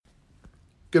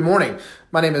Good morning.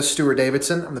 My name is Stuart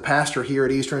Davidson. I'm the pastor here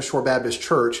at Eastern Shore Baptist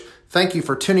Church. Thank you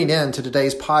for tuning in to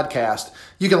today's podcast.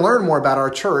 You can learn more about our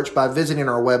church by visiting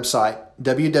our website,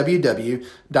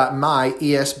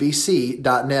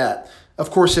 www.myesbc.net. Of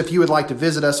course, if you would like to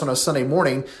visit us on a Sunday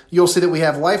morning, you'll see that we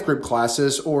have life group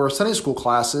classes or Sunday school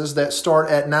classes that start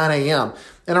at 9 a.m.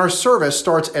 And our service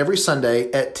starts every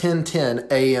Sunday at 10:10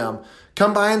 a.m.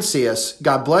 Come by and see us.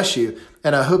 God bless you.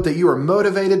 And I hope that you are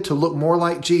motivated to look more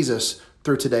like Jesus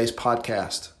through today's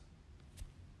podcast.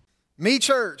 Me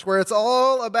Church, where it's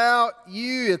all about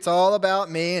you, it's all about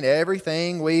me and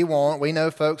everything we want. We know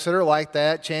folks that are like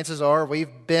that. Chances are we've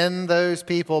been those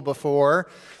people before.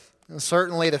 And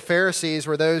certainly the Pharisees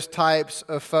were those types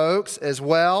of folks as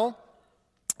well.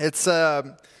 It's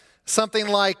something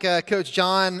like Coach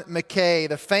John McKay,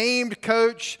 the famed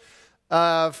coach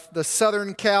of the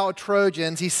Southern Cal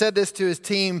Trojans. He said this to his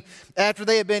team after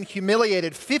they had been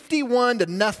humiliated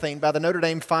 51-0 by the Notre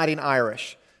Dame Fighting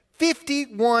Irish.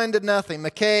 51-0.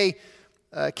 McKay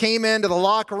came into the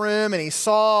locker room and he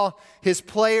saw his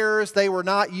players. They were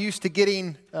not used to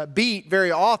getting beat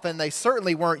very often. They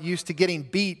certainly weren't used to getting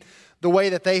beat the way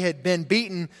that they had been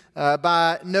beaten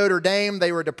by Notre Dame.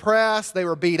 They were depressed. They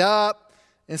were beat up.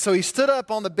 And so he stood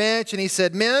up on the bench and he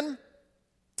said, Men,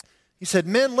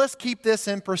 let's keep this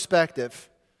in perspective.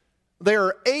 There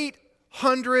are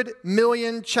 800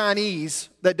 million Chinese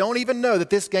that don't even know that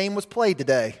this game was played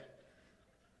today.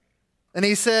 And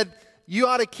he said, you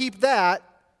ought to keep that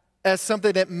as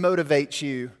something that motivates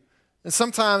you. And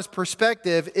sometimes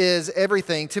perspective is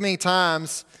everything. Too many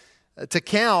times to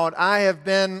count, I have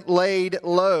been laid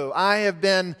low. I have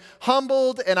been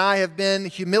humbled and I have been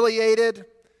humiliated.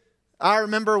 I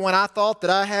remember when I thought that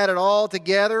I had it all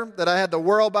together, that I had the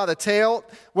world by the tail,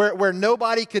 where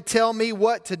nobody could tell me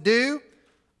what to do,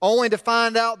 only to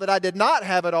find out that I did not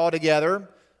have it all together,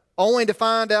 only to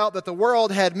find out that the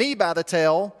world had me by the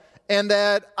tail, and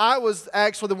that I was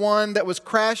actually the one that was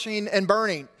crashing and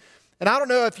burning. And I don't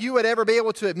know if you would ever be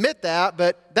able to admit that,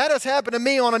 but that has happened to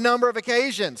me on a number of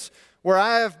occasions where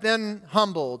I have been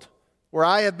humbled, where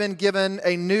I have been given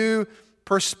a new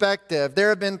perspective. There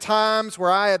have been times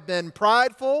where I have been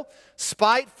prideful,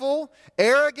 spiteful,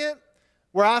 arrogant,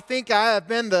 where I think I have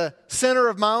been the center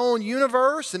of my own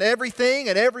universe and everything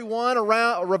and everyone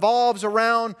revolves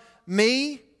around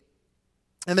me.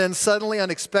 And then suddenly,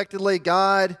 unexpectedly,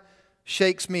 God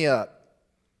shakes me up.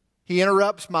 He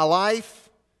interrupts my life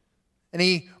and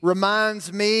He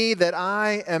reminds me that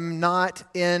I am not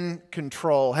in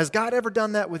control. Has God ever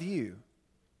done that with you?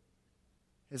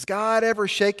 Has God ever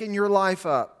shaken your life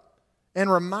up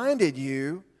and reminded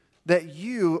you that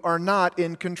you are not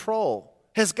in control?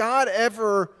 Has God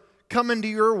ever come into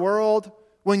your world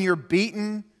when you're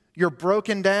beaten, you're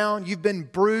broken down, you've been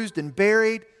bruised and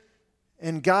buried,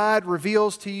 and God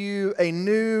reveals to you a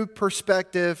new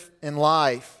perspective in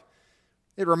life?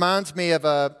 It reminds me of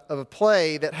a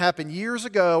play that happened years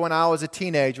ago when I was a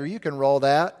teenager. You can roll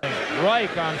that.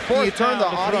 Reich on fourth. Can you turn the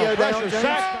audio down, James?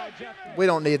 Sack. We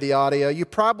don't need the audio. You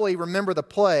probably remember the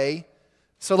play.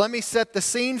 So let me set the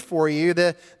scene for you.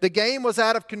 The game was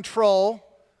out of control.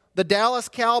 The Dallas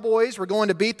Cowboys were going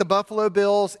to beat the Buffalo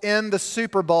Bills in the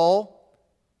Super Bowl.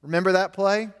 Remember that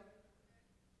play?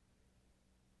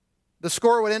 The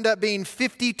score would end up being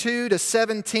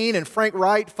 52-17, and Frank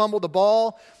Wright fumbled the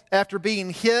ball after being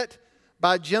hit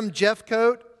by Jim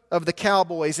Jeffcoat of the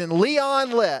Cowboys. And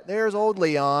Leon Lett, there's old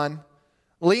Leon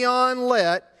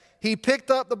Lett, he picked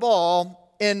up the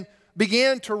ball and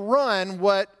began to run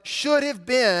what should have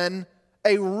been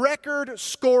a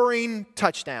record-scoring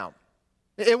touchdown.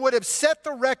 It would have set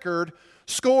the record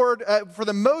scored for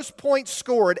the most points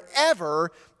scored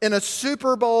ever in a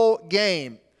Super Bowl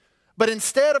game. But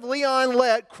instead of Leon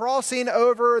Lett crossing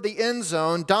over the end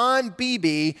zone, Don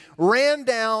Beebe ran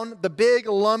down the big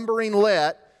lumbering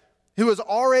Lett, who was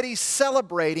already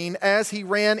celebrating as he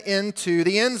ran into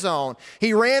the end zone.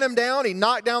 He ran him down. He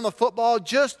knocked down the football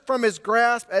just from his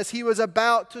grasp as he was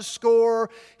about to score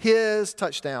his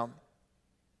touchdown.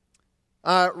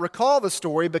 I recall the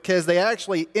story because they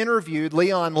actually interviewed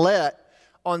Leon Lett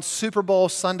on Super Bowl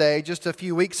Sunday just a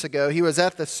few weeks ago. He was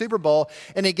at the Super Bowl,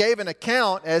 and he gave an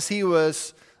account as he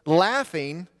was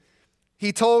laughing.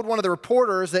 He told one of the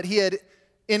reporters that he had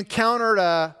encountered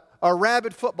a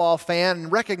rabid football fan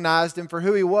and recognized him for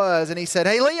who he was, and he said,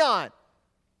 "Hey, Leon,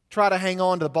 try to hang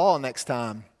on to the ball next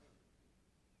time."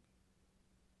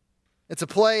 It's a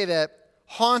play that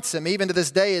haunts him even to this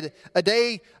day.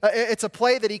 It's a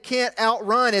play that he can't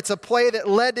outrun. It's a play that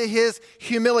led to his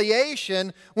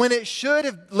humiliation when it should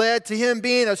have led to him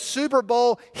being a Super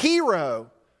Bowl hero,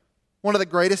 one of the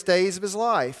greatest days of his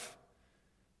life.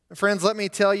 Friends, let me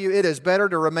tell you, it is better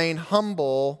to remain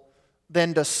humble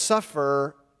than to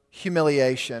suffer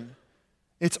humiliation.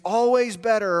 It's always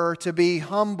better to be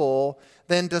humble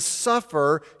than to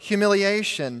suffer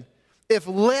humiliation. If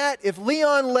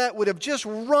Leon Lett would have just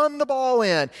run the ball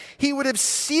in, he would have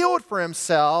sealed for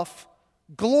himself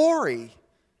glory.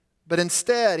 But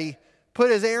instead, he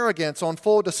put his arrogance on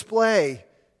full display,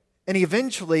 and he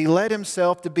eventually led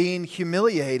himself to being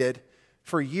humiliated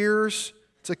for years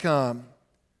to come.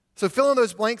 So fill in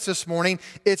those blanks this morning.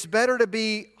 It's better to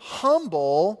be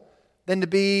humble than to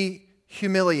be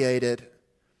humiliated.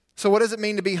 So what does it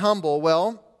mean to be humble?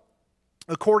 Well,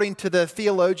 according to the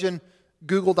theologian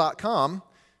Google.com,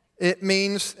 it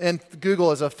means, and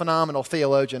Google is a phenomenal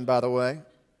theologian, by the way.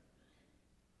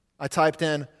 I typed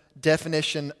in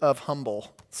definition of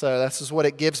humble. So this is what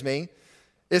it gives me.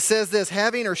 It says this: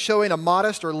 having or showing a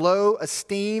modest or low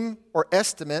esteem or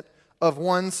estimate of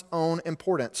one's own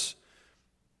importance,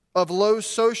 of low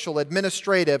social,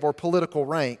 administrative, or political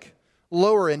rank,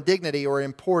 lower in dignity or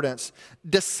importance,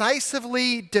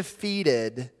 decisively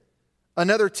defeated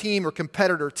another team or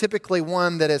competitor, typically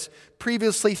one that is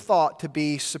previously thought to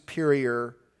be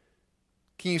superior.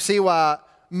 Can you see why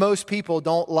most people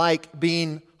don't like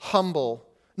being humble?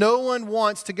 No one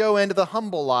wants to go into the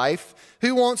humble life.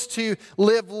 Who wants to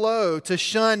live low, to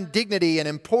shun dignity and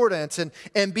importance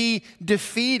and be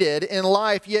defeated in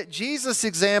life? Yet Jesus'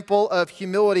 example of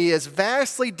humility is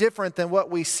vastly different than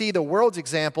what we see the world's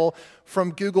example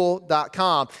from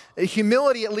Google.com.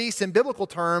 Humility, at least in biblical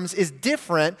terms, is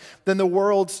different than the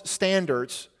world's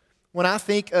standards. When I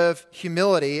think of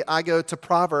humility, I go to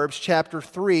Proverbs chapter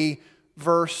 3,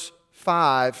 verse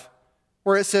 5.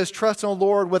 Where it says, trust in the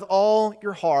Lord with all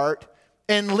your heart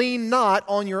and lean not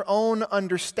on your own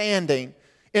understanding.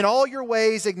 In all your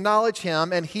ways acknowledge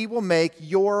Him, and He will make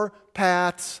your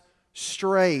paths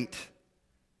straight.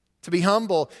 To be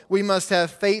humble, we must have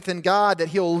faith in God that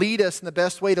He'll lead us in the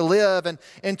best way to live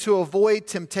and to avoid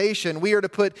temptation. We are to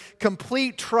put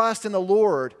complete trust in the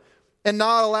Lord and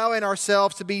not allowing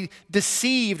ourselves to be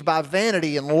deceived by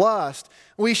vanity and lust.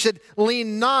 We should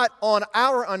lean not on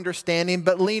our understanding,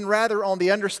 but lean rather on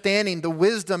the understanding, the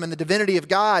wisdom, and the divinity of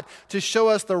God to show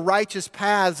us the righteous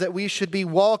paths that we should be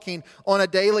walking on a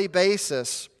daily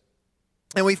basis.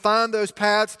 And we find those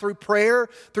paths through prayer,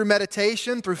 through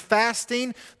meditation, through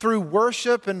fasting, through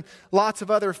worship, and lots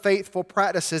of other faithful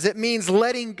practices. It means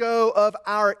letting go of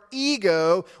our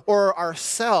ego or our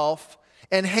self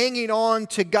and hanging on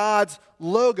to God's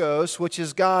logos, which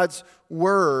is God's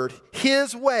word.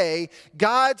 His way,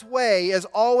 God's way, is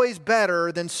always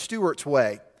better than Stuart's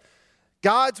way.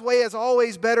 God's way is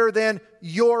always better than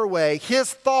your way.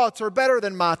 His thoughts are better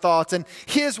than my thoughts, and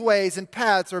His ways and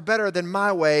paths are better than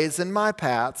my ways and my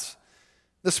paths.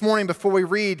 This morning, before we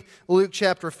read Luke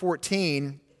chapter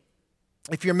 14,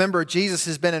 if you remember, Jesus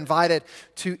has been invited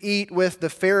to eat with the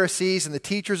Pharisees and the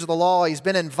teachers of the law. He's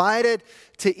been invited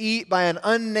to eat by an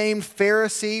unnamed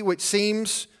Pharisee, which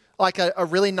seems like a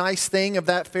really nice thing of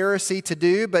that Pharisee to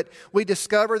do. But we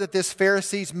discover that this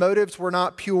Pharisee's motives were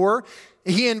not pure.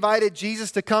 He invited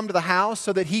Jesus to come to the house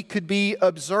so that He could be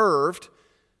observed.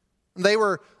 They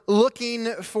were looking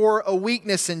for a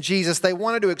weakness in Jesus. They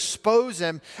wanted to expose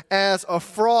Him as a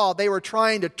fraud. They were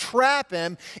trying to trap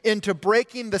Him into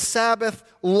breaking the Sabbath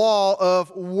law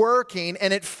of working,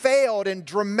 and it failed in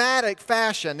dramatic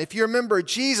fashion. If you remember,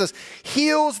 Jesus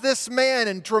heals this man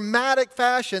in dramatic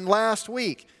fashion last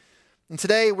week. And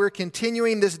today we're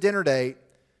continuing this dinner date.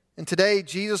 And today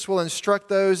Jesus will instruct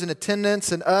those in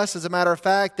attendance and us, as a matter of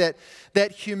fact,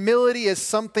 that humility is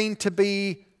something to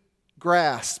be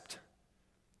grasped.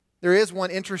 There is one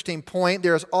interesting point.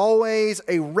 There's always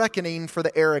a reckoning for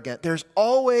the arrogant. There's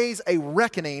always a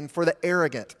reckoning for the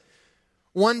arrogant.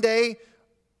 One day,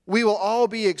 we will all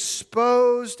be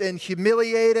exposed and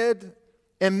humiliated,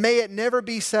 and may it never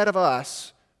be said of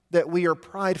us that we are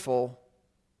prideful.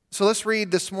 So let's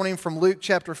read this morning from Luke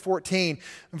chapter 14,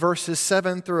 verses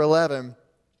 7 through 11.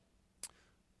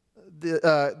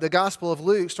 The Gospel of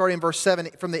Luke, starting in verse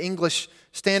 7 from the English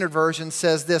Standard Version,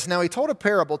 says this: Now He told a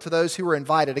parable to those who were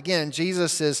invited. Again,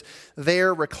 Jesus is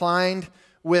there reclined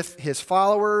with His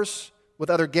followers, with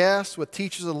other guests, with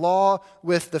teachers of the law,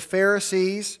 with the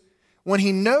Pharisees. When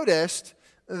He noticed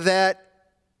how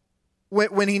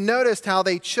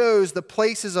they chose the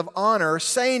places of honor,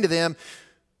 saying to them,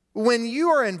 when you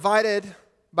are invited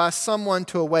by someone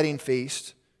to a wedding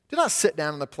feast, do not sit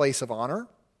down in the place of honor,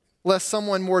 lest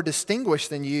someone more distinguished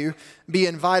than you be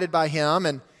invited by him,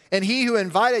 and he who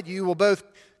invited you will both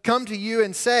come to you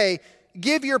and say,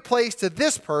 give your place to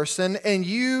this person, and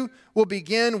you will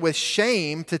begin with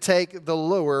shame to take the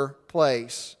lower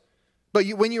place. But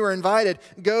when you are invited,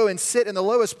 go and sit in the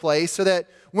lowest place so that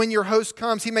when your host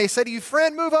comes, he may say to you,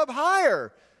 friend, move up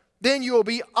higher. Then you will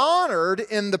be honored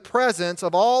in the presence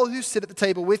of all who sit at the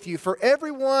table with you. For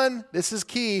everyone, this is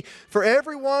key, for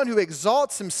everyone who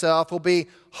exalts himself will be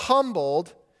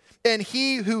humbled, and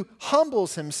he who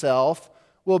humbles himself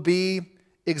will be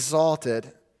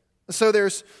exalted. So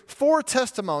there's 4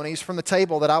 testimonies from the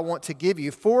table that I want to give you.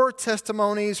 4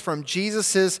 testimonies from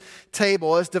Jesus'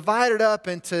 table. It's divided up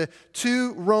into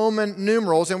 2 Roman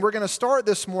numerals, and we're going to start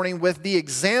this morning with the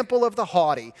example of the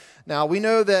haughty. Now, we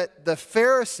know that the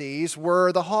Pharisees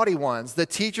were the haughty ones. The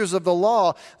teachers of the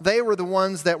law, they were the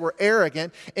ones that were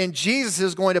arrogant, and Jesus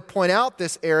is going to point out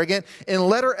this arrogant. In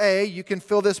letter A, you can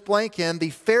fill this blank in, the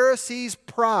Pharisees'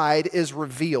 pride is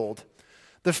revealed.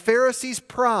 The Pharisees'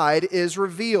 pride is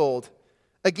revealed.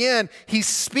 Again, he's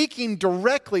speaking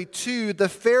directly to the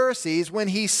Pharisees when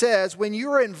he says, when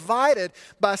you are invited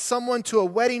by someone to a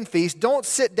wedding feast, don't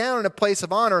sit down in a place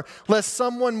of honor lest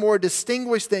someone more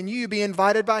distinguished than you be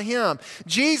invited by him.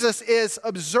 Jesus is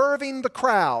observing the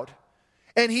crowd,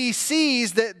 and he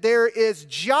sees that there is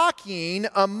jockeying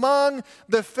among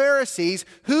the Pharisees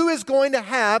who is going to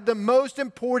have the most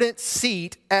important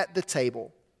seat at the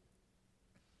table.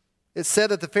 It said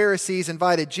that the Pharisees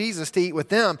invited Jesus to eat with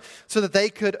them so that they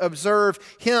could observe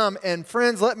him. And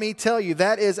friends, let me tell you,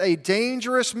 that is a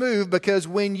dangerous move, because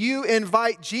when you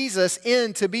invite Jesus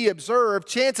in to be observed,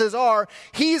 chances are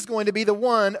he's going to be the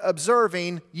one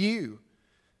observing you.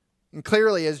 And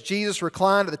clearly, as Jesus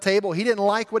reclined at the table, he didn't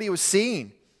like what he was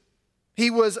seeing.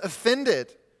 He was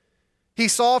offended. He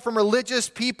saw from religious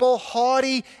people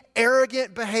haughty,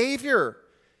 arrogant behavior.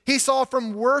 He saw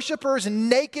from worshipers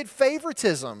naked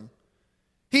favoritism.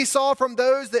 He saw from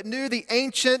those that knew the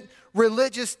ancient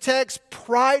religious text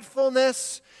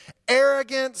pridefulness,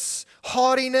 arrogance,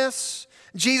 haughtiness.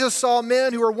 Jesus saw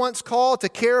men who were once called to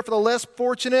care for the less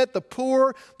fortunate, the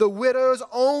poor, the widows,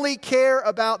 only care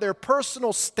about their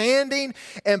personal standing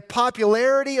and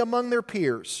popularity among their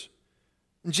peers.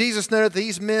 And Jesus noted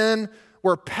these men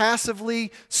were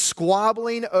passively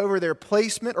squabbling over their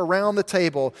placement around the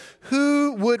table.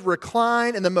 Who would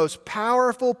recline in the most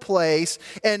powerful place,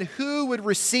 and who would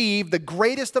receive the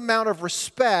greatest amount of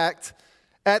respect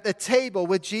at the table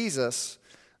with Jesus?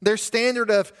 Their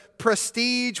standard of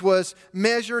prestige was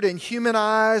measured in human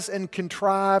eyes and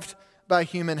contrived by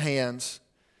human hands.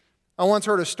 I once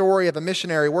heard a story of a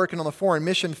missionary working on the foreign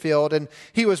mission field, and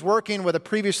he was working with a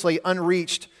previously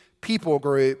unreached people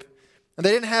group. And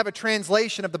they didn't have a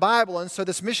translation of the Bible, and so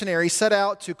this missionary set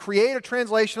out to create a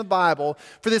translation of the Bible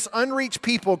for this unreached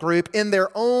people group in their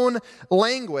own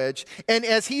language. And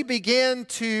as he began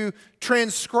to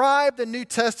transcribe the New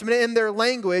Testament in their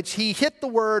language, he hit the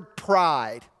word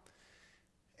pride.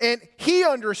 And he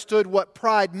understood what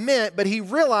pride meant, but he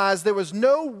realized there was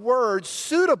no word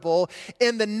suitable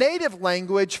in the native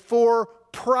language for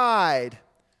pride.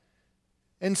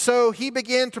 And so he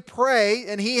began to pray,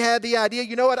 and he had the idea,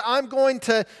 you know what, I'm going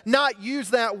to not use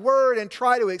that word and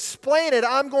try to explain it.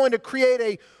 I'm going to create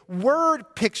a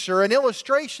word picture, an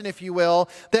illustration, if you will,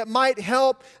 that might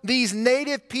help these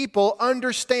native people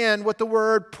understand what the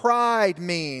word pride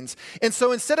means. And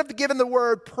so instead of giving the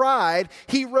word pride,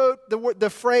 he wrote the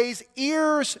phrase,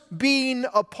 ears being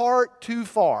apart too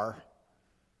far.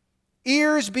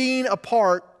 Ears being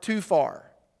apart too far.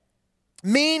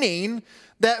 Meaning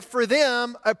that for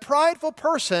them, a prideful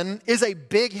person is a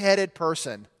big-headed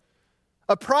person.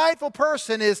 A prideful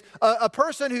person is a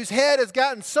person whose head has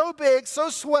gotten so big, so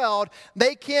swelled,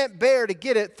 they can't bear to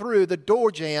get it through the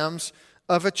door jambs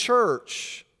of a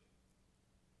church.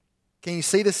 Can you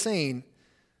see the scene?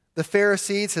 The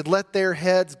Pharisees had let their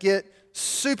heads get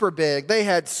super big. They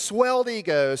had swelled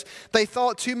egos. They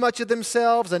thought too much of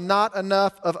themselves and not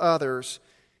enough of others.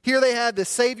 Here they had the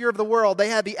Savior of the world. They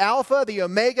had the Alpha, the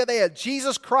Omega. They had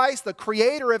Jesus Christ, the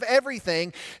Creator of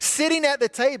everything, sitting at the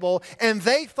table, and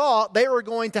they thought they were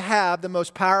going to have the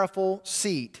most powerful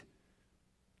seat.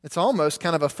 It's almost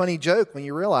kind of a funny joke when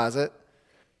you realize it.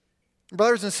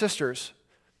 Brothers and sisters,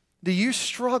 do you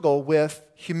struggle with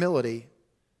humility?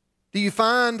 Do you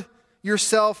find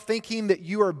yourself thinking that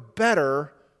you are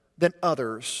better than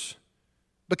others?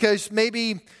 Because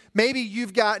maybe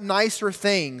you've got nicer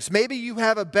things. Maybe you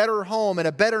have a better home and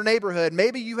a better neighborhood.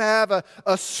 Maybe you have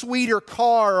a sweeter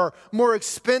car or more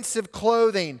expensive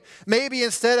clothing. Maybe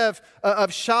instead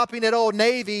of shopping at Old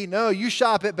Navy, no, you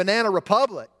shop at Banana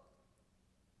Republic.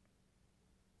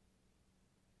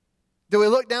 Do we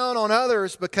look down on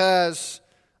others because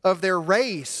of their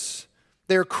race,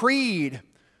 their creed,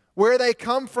 where they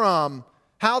come from,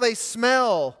 how they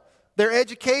smell, their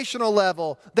educational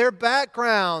level, their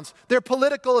backgrounds, their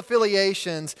political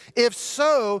affiliations. If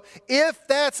so, if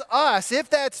that's us, if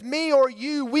that's me or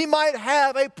you, we might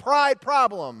have a pride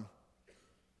problem.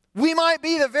 We might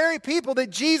be the very people that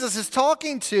Jesus is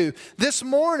talking to this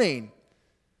morning.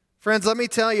 Friends, let me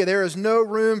tell you, there is no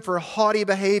room for haughty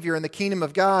behavior in the kingdom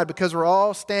of God because we're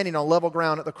all standing on level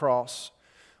ground at the cross.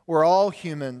 We're all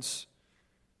humans.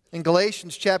 In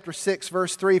Galatians chapter 6,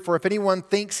 verse 3, for if anyone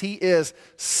thinks he is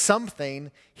something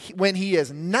when he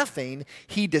is nothing,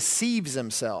 he deceives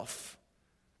himself.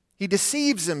 He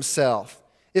deceives himself.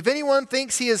 If anyone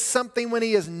thinks he is something when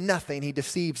he is nothing, he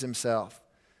deceives himself.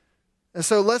 And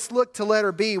so let's look to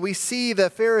letter B. We see the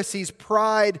Pharisees'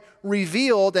 pride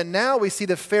revealed, and now we see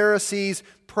the Pharisees'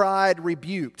 pride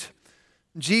rebuked.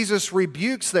 Jesus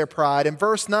rebukes their pride in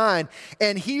verse 9.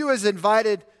 And he who has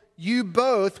invited you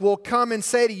both will come and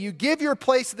say to you, give your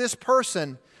place to this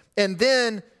person, and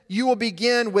then you will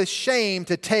begin with shame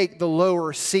to take the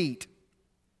lower seat.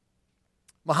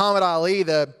 Muhammad Ali,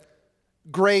 the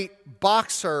great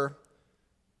boxer,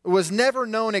 was never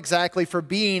known exactly for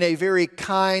being a very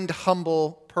kind,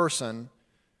 humble person.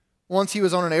 Once he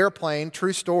was on an airplane,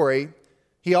 true story,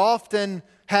 he often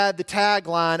had the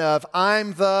tagline of,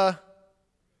 I'm the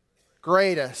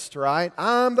greatest, right?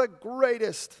 I'm the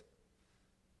greatest.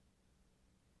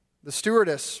 The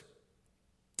stewardess,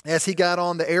 as he got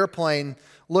on the airplane,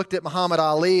 looked at Muhammad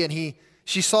Ali and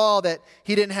she saw that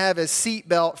he didn't have his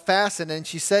seatbelt fastened, and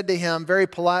she said to him very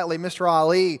politely, Mr.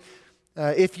 Ali,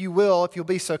 if you'll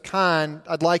be so kind,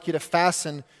 I'd like you to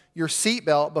fasten your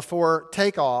seatbelt before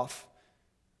takeoff.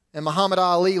 And Muhammad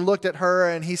Ali looked at her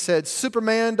and he said,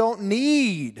 Superman don't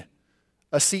need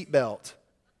a seatbelt.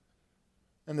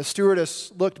 And the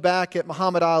stewardess looked back at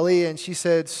Muhammad Ali and she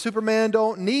said, Superman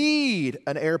don't need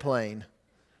an airplane.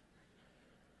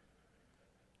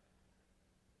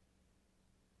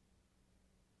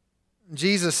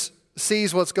 Jesus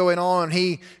sees what's going on.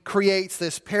 He creates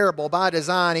this parable by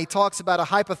design. He talks about a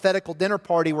hypothetical dinner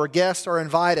party where guests are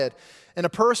invited, and a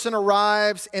person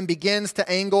arrives and begins to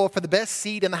angle for the best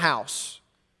seat in the house.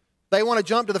 They want to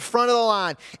jump to the front of the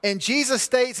line. And Jesus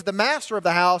states that the master of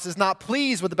the house is not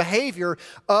pleased with the behavior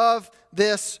of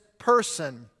this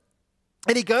person.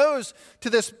 And he goes to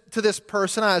this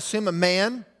person, I assume a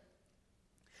man,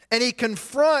 and he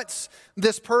confronts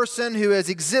this person who has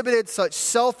exhibited such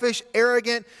selfish,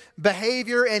 arrogant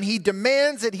behavior, and he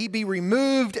demands that he be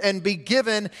removed and be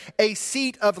given a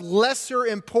seat of lesser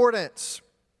importance.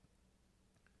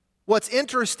 What's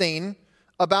interesting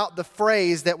about the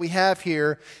phrase that we have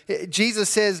here, Jesus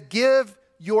says, give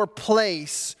your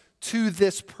place to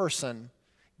this person.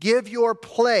 Give your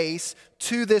place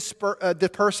to the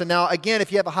person. Now, again,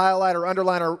 if you have a highlight or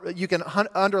underliner, you can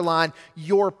underline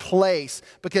your place,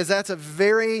 because that's a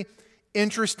very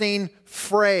interesting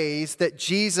phrase that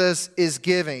Jesus is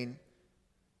giving.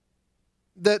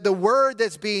 The word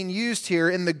that's being used here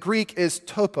in the Greek is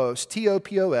topos,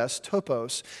 T-O-P-O-S,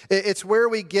 topos. It's where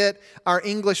we get our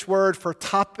English word for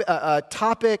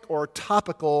topic or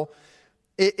topical.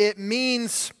 It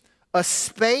means a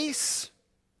space.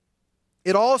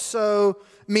 It also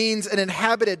means an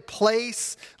inhabited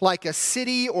place, like a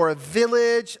city or a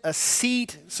village, a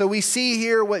seat. So we see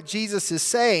here what Jesus is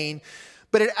saying,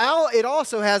 but it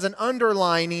also has an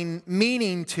underlining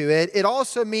meaning to it. It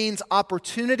also means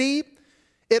opportunity.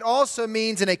 It also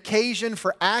means an occasion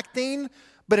for acting,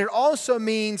 but it also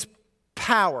means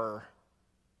power.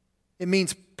 It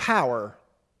means power.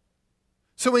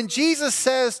 So when Jesus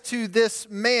says to this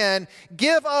man,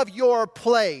 give of your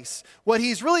place, what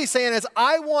he's really saying is,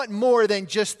 I want more than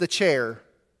just the chair.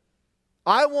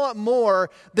 I want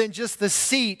more than just the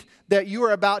seat that you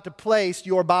are about to place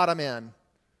your bottom in.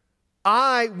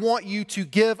 I want you to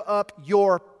give up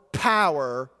your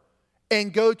power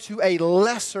and go to a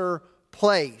lesser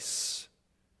place.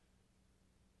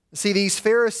 See, these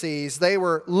Pharisees, they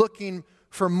were looking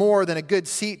for more than a good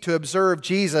seat to observe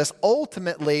Jesus.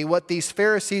 Ultimately, what these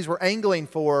Pharisees were angling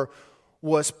for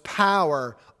was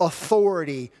power,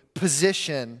 authority,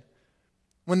 position.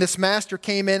 When this master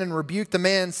came in and rebuked the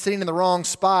man sitting in the wrong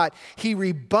spot, he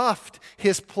rebuffed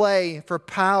his play for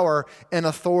power and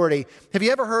authority. Have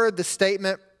you ever heard the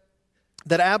statement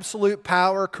that absolute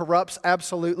power corrupts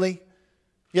absolutely?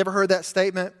 You ever heard that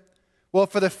statement? Well,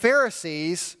 for the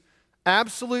Pharisees,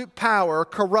 absolute power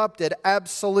corrupted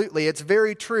absolutely. It's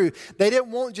very true. They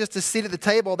didn't want just a seat at the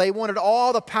table. They wanted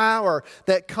all the power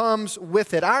that comes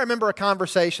with it. I remember a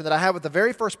conversation that I had with the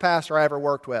very first pastor I ever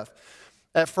worked with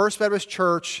at First Baptist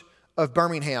Church of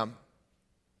Birmingham.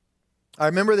 I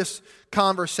remember this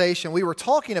conversation. We were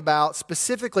talking about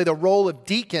specifically the role of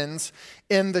deacons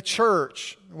in the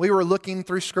church. We were looking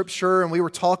through Scripture and we were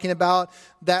talking about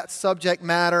that subject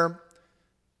matter.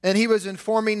 And he was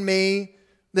informing me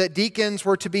that deacons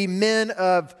were to be men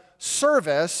of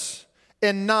service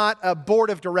and not a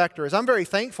board of directors. I'm very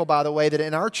thankful, by the way, that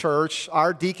in our church,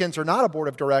 our deacons are not a board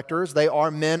of directors. They are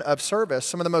men of service.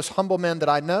 Some of the most humble men that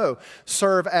I know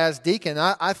serve as deacon.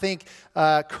 I think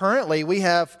currently we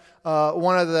have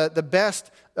one of the best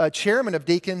chairman of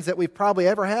deacons that we've probably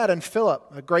ever had in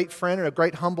Philip, a great friend and a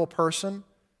great humble person.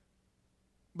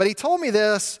 But he told me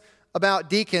this about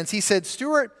deacons. He said,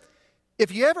 Stuart,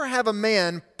 if you ever have a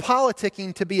man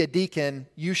politicking to be a deacon,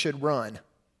 you should run.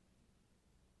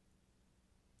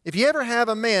 If you ever have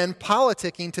a man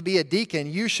politicking to be a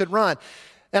deacon, you should run.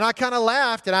 And I kind of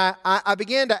laughed, and I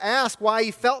began to ask why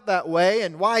he felt that way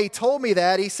and why he told me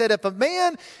that. He said, if a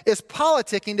man is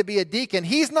politicking to be a deacon,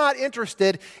 he's not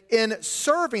interested in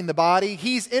serving the body.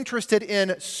 He's interested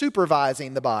in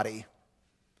supervising the body.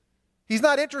 He's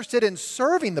not interested in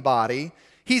serving the body.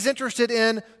 He's interested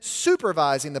in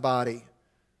supervising the body.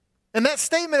 And that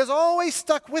statement has always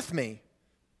stuck with me.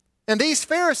 And these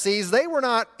Pharisees, they were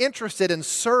not interested in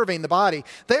serving the body.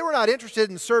 They were not interested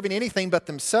in serving anything but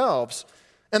themselves.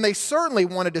 And they certainly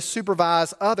wanted to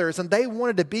supervise others, and they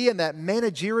wanted to be in that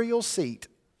managerial seat.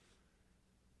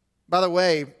 By the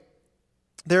way,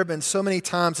 there have been so many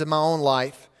times in my own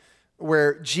life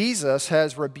where Jesus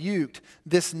has rebuked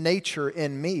this nature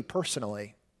in me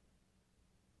personally.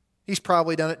 He's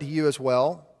probably done it to you as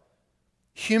well.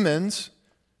 Humans,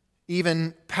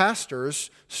 even pastors,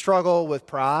 struggle with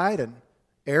pride and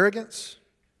arrogance.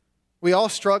 We all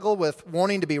struggle with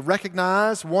wanting to be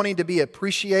recognized, wanting to be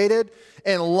appreciated,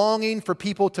 and longing for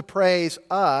people to praise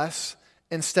us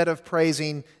instead of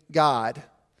praising God.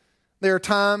 There are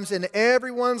times in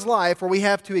everyone's life where we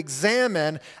have to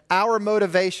examine our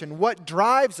motivation, what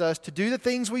drives us to do the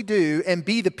things we do and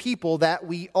be the people that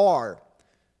we are.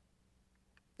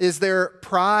 Is there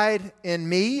pride in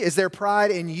me? Is there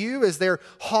pride in you? Is there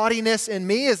haughtiness in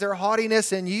me? Is there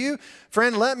haughtiness in you?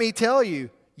 Friend, let me tell you,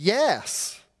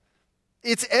 yes.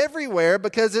 It's everywhere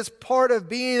because it's part of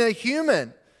being a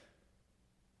human.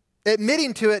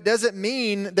 Admitting to it doesn't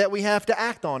mean that we have to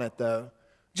act on it, though.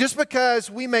 Just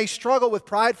because we may struggle with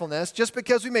pridefulness, just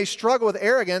because we may struggle with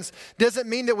arrogance, doesn't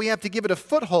mean that we have to give it a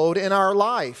foothold in our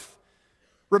life.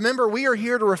 Remember, we are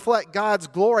here to reflect God's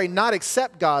glory, not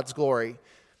accept God's glory.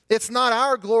 It's not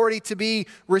our glory to be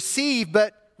received,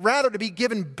 but rather to be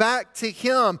given back to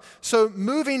Him. So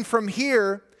moving from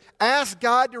here, ask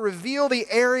God to reveal the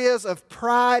areas of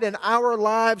pride in our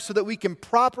lives so that we can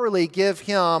properly give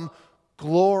Him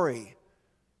glory.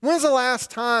 When's the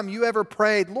last time you ever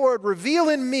prayed, Lord, reveal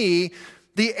in me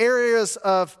the areas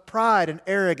of pride and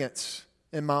arrogance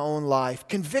in my own life?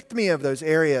 Convict me of those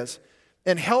areas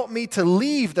and help me to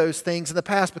leave those things in the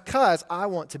past because I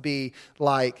want to be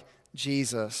like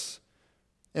Jesus.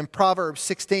 In Proverbs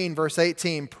 16, verse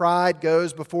 18, pride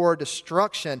goes before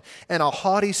destruction and a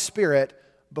haughty spirit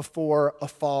before a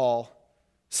fall.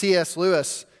 C.S.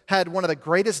 Lewis had one of the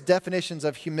greatest definitions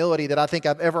of humility that I think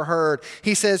I've ever heard.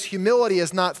 He says, humility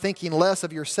is not thinking less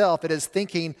of yourself, it is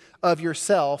thinking of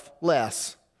yourself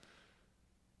less.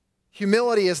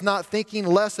 Humility is not thinking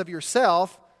less of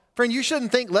yourself. Friend, you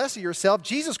shouldn't think less of yourself.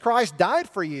 Jesus Christ died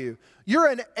for you. You're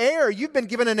an heir. You've been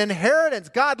given an inheritance.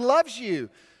 God loves you.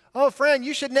 Oh, friend,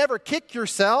 you should never kick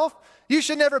yourself. You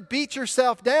should never beat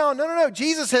yourself down. No.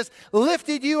 Jesus has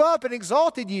lifted you up and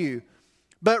exalted you.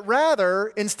 But rather,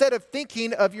 instead of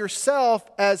thinking of yourself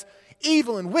as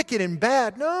evil and wicked and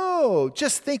bad, no,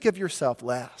 just think of yourself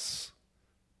less.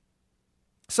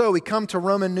 So we come to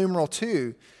Roman numeral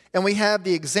 2, and we have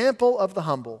the example of the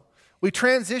humble. We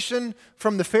transition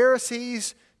from the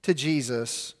Pharisees to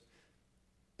Jesus.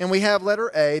 And we have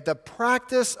letter A, the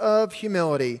practice of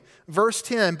humility. Verse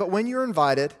 10, but when you're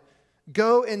invited,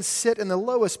 go and sit in the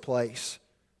lowest place,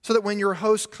 so that when your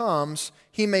host comes,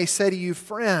 he may say to you,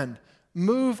 friend,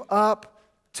 move up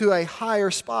to a higher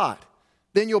spot.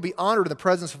 Then you'll be honored in the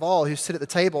presence of all who sit at the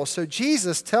table. So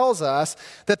Jesus tells us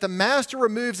that the master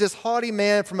removes this haughty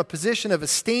man from a position of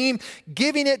esteem,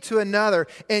 giving it to another.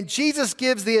 And Jesus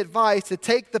gives the advice to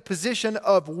take the position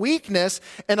of weakness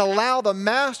and allow the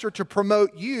master to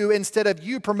promote you instead of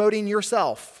you promoting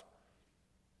yourself.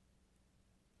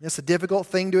 It's a difficult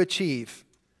thing to achieve.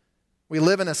 We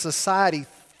live in a society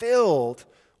filled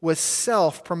with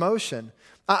self-promotion.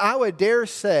 I would dare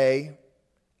say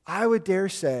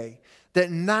that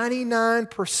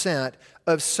 99%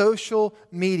 of social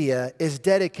media is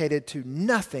dedicated to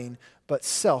nothing but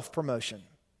self-promotion.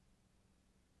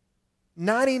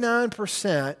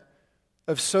 99%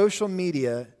 of social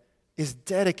media is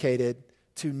dedicated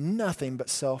to nothing but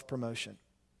self-promotion.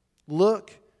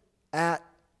 Look at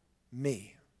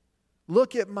me.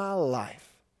 Look at my life.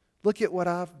 Look at what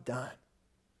I've done.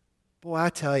 Boy, I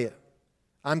tell you,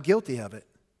 I'm guilty of it.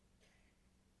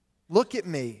 Look at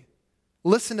me.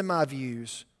 Listen to my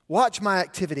views. Watch my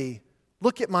activity.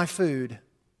 Look at my food.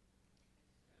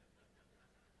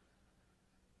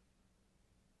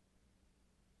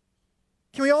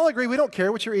 Can we all agree we don't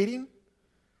care what you're eating?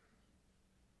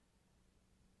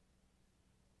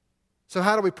 So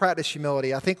how do we practice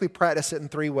humility? I think we practice it in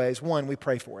 3 ways. 1, we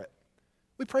pray for it.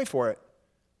 We pray for it.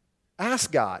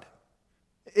 Ask God.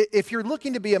 If you're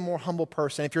looking to be a more humble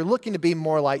person, if you're looking to be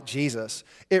more like Jesus,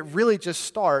 it really just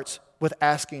starts with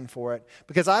asking for it.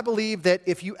 Because I believe that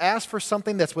if you ask for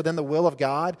something that's within the will of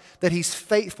God, that He's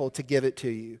faithful to give it to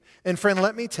you. And friend,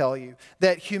 let me tell you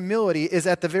that humility is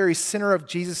at the very center of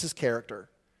Jesus' character.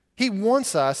 He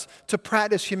wants us to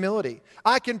practice humility.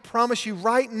 I can promise you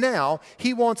right now,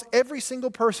 He wants every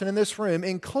single person in this room,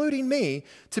 including me,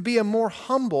 to be a more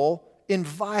humble,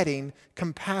 inviting,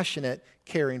 compassionate,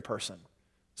 caring person.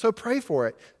 So pray for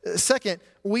it. Second,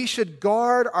 we should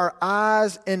guard our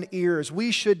eyes and ears.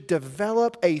 We should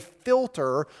develop a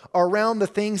filter around the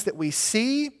things that we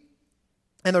see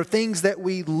and the things that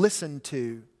we listen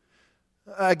to.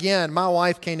 Again, my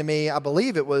wife came to me, I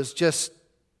believe it was just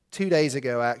 2 days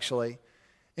ago, actually.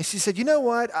 And she said, you know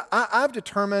what? I've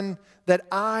determined that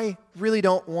I really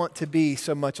don't want to be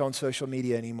so much on social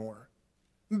media anymore.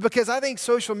 Because I think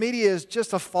social media is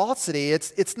just a falsity.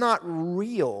 It's not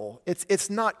real. It's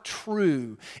not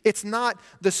true. It's not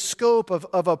the scope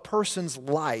of a person's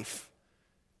life.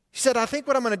 She said, I think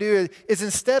what I'm going to do is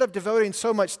instead of devoting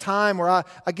so much time where I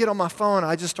get on my phone and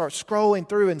I just start scrolling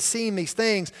through and seeing these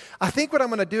things, I think what I'm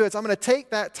going to do is I'm going to take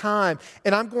that time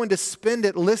and I'm going to spend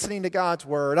it listening to God's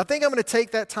Word. I think I'm going to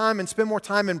take that time and spend more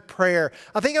time in prayer.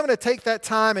 I think I'm going to take that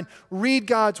time and read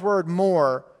God's Word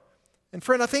more. And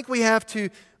friend, I think we have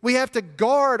to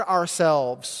guard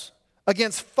ourselves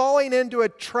against falling into a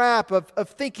trap of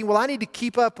thinking, well, I need to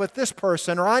keep up with this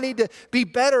person or I need to be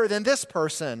better than this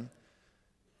person,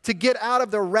 to get out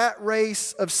of the rat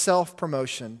race of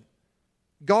self-promotion.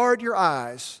 Guard your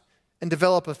eyes and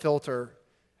develop a filter.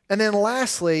 And then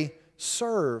lastly,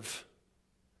 serve.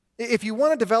 If you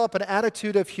want to develop an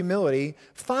attitude of humility,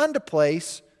 find a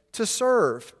place to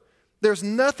serve. There's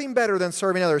nothing better than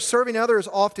serving others. Serving others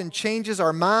often changes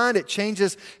our mind. It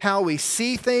changes how we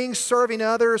see things. Serving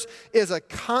others is a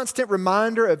constant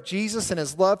reminder of Jesus and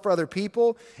His love for other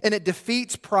people, and it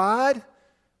defeats pride.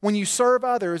 When you serve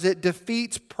others, it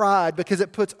defeats pride because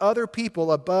it puts other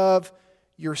people above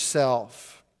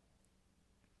yourself.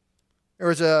 There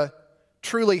was a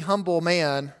truly humble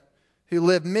man who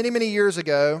lived many, many years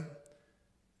ago,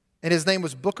 and his name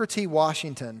was Booker T.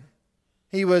 Washington.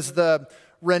 He was the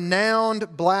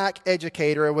renowned black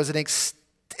educator. It was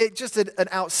just an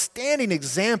outstanding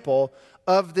example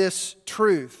of this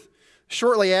truth.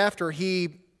 Shortly after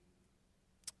he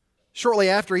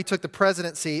took the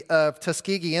presidency of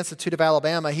Tuskegee Institute of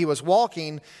Alabama, he was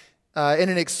walking in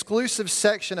an exclusive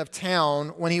section of town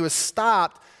when he was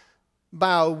stopped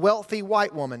by a wealthy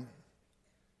white woman.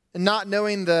 And not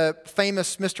knowing the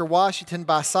famous Mr. Washington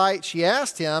by sight, she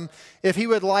asked him if he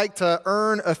would like to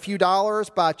earn a few dollars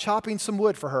by chopping some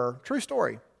wood for her. True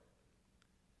story.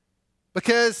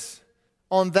 Because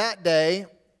on that day,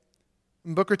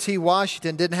 Booker T.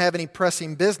 Washington didn't have any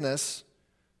pressing business.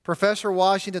 Professor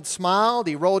Washington smiled,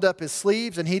 he rolled up his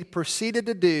sleeves, and he proceeded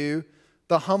to do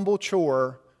the humble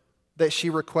chore that she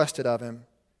requested of him.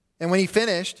 And when he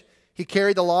finished, he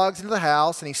carried the logs into the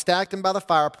house and he stacked them by the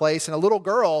fireplace, and a little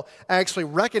girl actually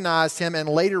recognized him and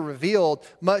later revealed,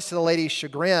 much to the lady's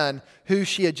chagrin, who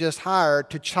she had just hired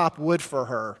to chop wood for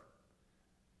her.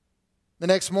 The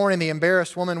next morning, the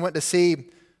embarrassed woman went to see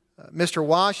Mr.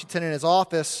 Washington in his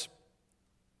office,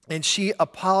 and she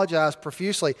apologized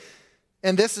profusely.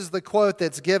 And this is the quote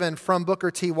that's given from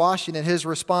Booker T. Washington. His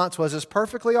response was, "It's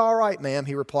perfectly all right, ma'am,"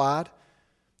 he replied.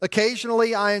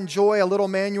 "Occasionally, I enjoy a little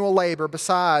manual labor.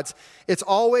 Besides, it's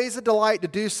always a delight to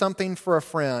do something for a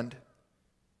friend."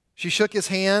 She shook his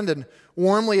hand and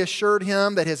warmly assured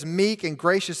him that his meek and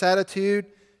gracious attitude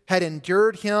had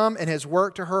endeared him and his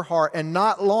work to her heart. And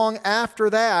not long after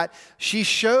that, she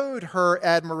showed her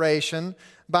admiration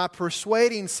by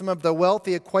persuading some of the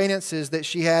wealthy acquaintances that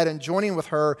she had and joining with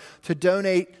her to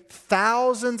donate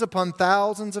thousands upon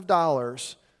thousands of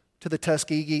dollars to the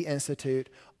Tuskegee Institute,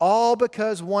 all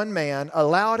because one man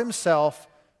allowed himself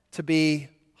to be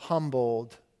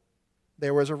humbled.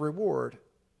 There was a reward.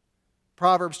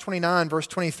 Proverbs 29, verse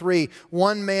 23,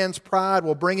 "One man's pride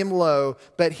will bring him low,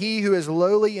 but he who is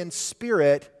lowly in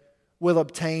spirit will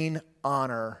obtain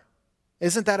honor.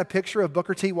 Isn't that a picture of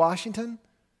Booker T. Washington?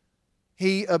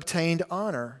 He obtained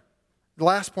honor. The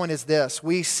last point is this.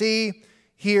 We see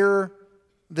here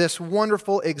this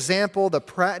wonderful example, the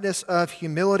practice of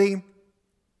humility,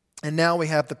 and now we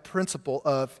have the principle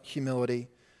of humility.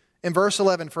 In verse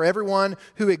 11, for everyone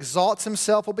who exalts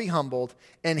himself will be humbled,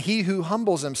 and he who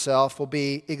humbles himself will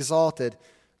be exalted,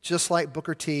 just like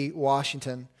Booker T.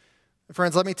 Washington.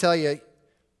 Friends, let me tell you,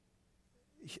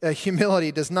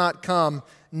 humility does not come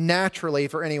naturally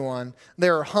for anyone.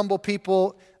 There are humble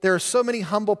people. There are so many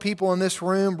humble people in this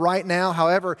room right now.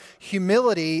 However,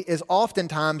 humility is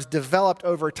oftentimes developed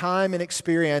over time and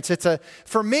experience.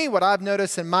 For me, what I've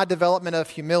noticed in my development of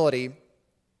humility,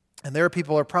 and there are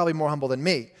people who are probably more humble than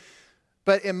me,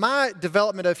 but in my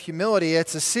development of humility,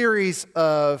 it's a series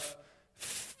of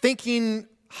thinking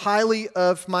highly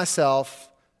of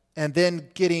myself and then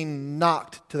getting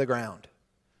knocked to the ground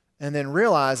and then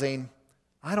realizing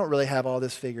I don't really have all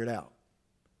this figured out.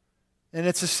 And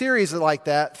it's a series like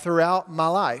that throughout my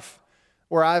life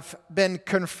where I've been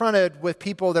confronted with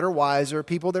people that are wiser,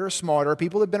 people that are smarter,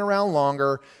 people that have been around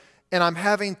longer, and I'm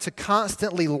having to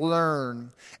constantly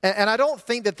learn. And I don't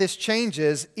think that this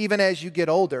changes even as you get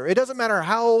older. It doesn't matter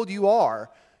how old you are.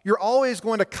 You're always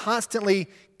going to constantly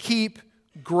keep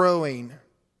growing.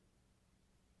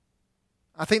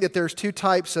 I think that there's two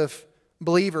types of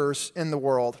believers in the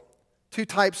world, two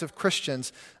types of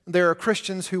Christians. There are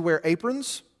Christians who wear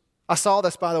aprons. I saw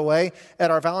this, by the way,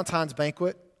 at our Valentine's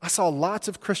banquet. I saw lots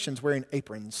of Christians wearing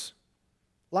aprons.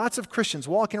 Lots of Christians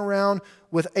walking around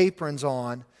with aprons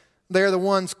on. They're the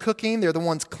ones cooking, they're the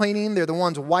ones cleaning, they're the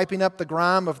ones wiping up the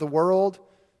grime of the world.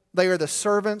 They are the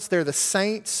servants, they're the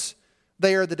saints,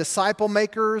 they are the disciple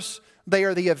makers, they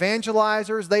are the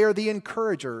evangelizers, they are the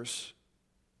encouragers.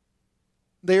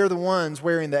 They are the ones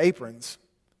wearing the aprons.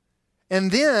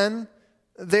 And then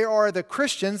there are the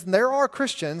Christians, and there are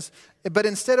Christians, but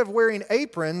instead of wearing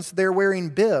aprons, they're wearing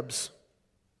bibs.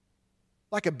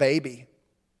 Like a baby.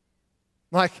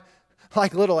 Like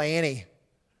little Annie.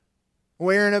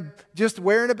 Just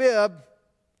wearing a bib.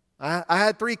 I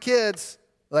had 3 kids.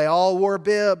 They all wore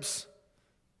bibs.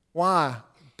 Why?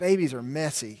 Babies are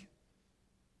messy.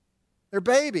 They're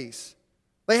babies.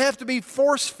 They have to be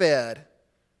force-fed.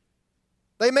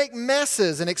 They make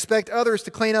messes and expect others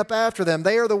to clean up after them.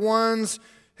 They are the ones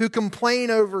who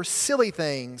complain over silly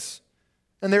things.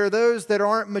 And there are those that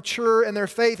aren't mature in their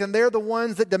faith, and they're the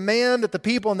ones that demand that the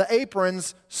people in the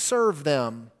aprons serve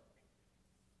them.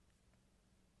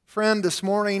 Friend, this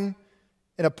morning,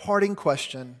 in a parting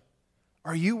question,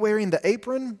 are you wearing the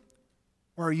apron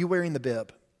or are you wearing the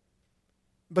bib?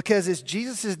 Because it's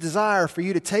Jesus' desire for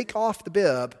you to take off the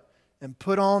bib and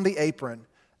put on the apron.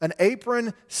 An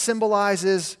apron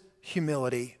symbolizes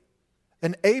humility.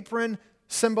 An apron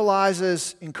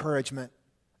symbolizes encouragement.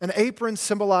 An apron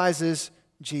symbolizes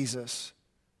Jesus.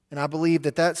 And I believe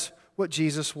that that's what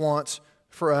Jesus wants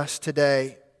for us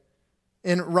today.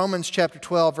 In Romans chapter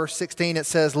 12, verse 16, it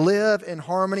says, live in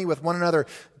harmony with one another.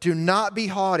 Do not be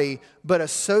haughty, but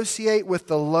associate with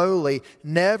the lowly.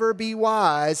 Never be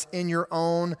wise in your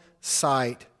own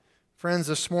sight. Friends,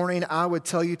 this morning I would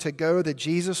tell you to go the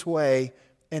Jesus way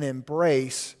and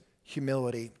embrace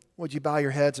humility. Would you bow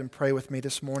your heads and pray with me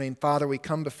this morning? Father, we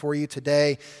come before you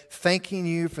today thanking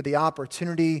you for the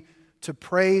opportunity to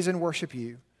praise and worship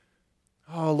you.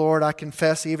 Oh, Lord, I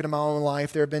confess even in my own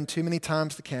life there have been too many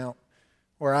times to count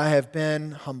where I have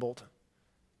been humbled.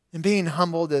 And being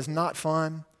humbled is not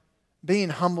fun. Being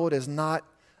humbled is not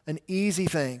an easy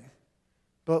thing.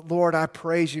 But Lord, I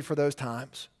praise you for those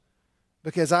times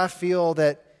because I feel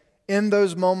that in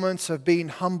those moments of being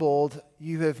humbled,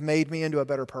 you have made me into a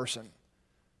better person.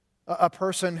 A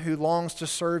person who longs to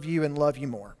serve you and love you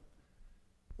more.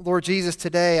 Lord Jesus,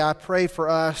 today I pray for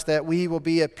us that we will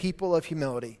be a people of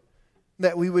humility,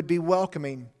 that we would be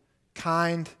welcoming,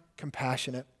 kind,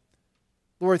 compassionate.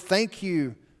 Lord, thank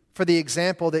you for the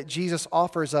example that Jesus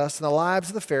offers us in the lives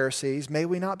of the Pharisees. May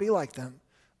we not be like them.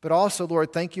 But also,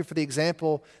 Lord, thank you for the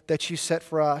example that you set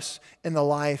for us in the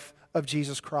life of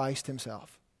Jesus Christ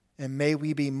himself. And may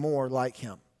we be more like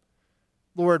him.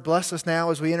 Lord, bless us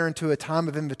now as we enter into a time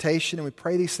of invitation, and we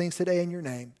pray these things today in your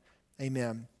name.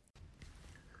 Amen.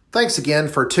 Thanks again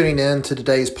for tuning in to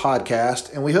today's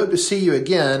podcast, and we hope to see you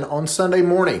again on Sunday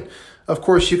morning. Of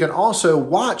course, you can also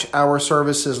watch our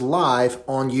services live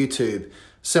on YouTube.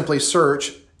 Simply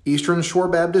search Eastern Shore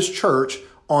Baptist Church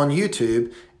on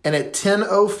YouTube, and at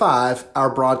 10:05, our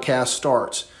broadcast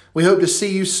starts. We hope to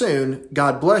see you soon.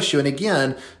 God bless you. And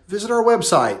again, visit our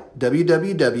website,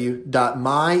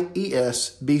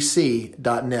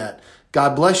 www.myesbc.net.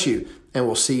 God bless you, and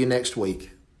we'll see you next week.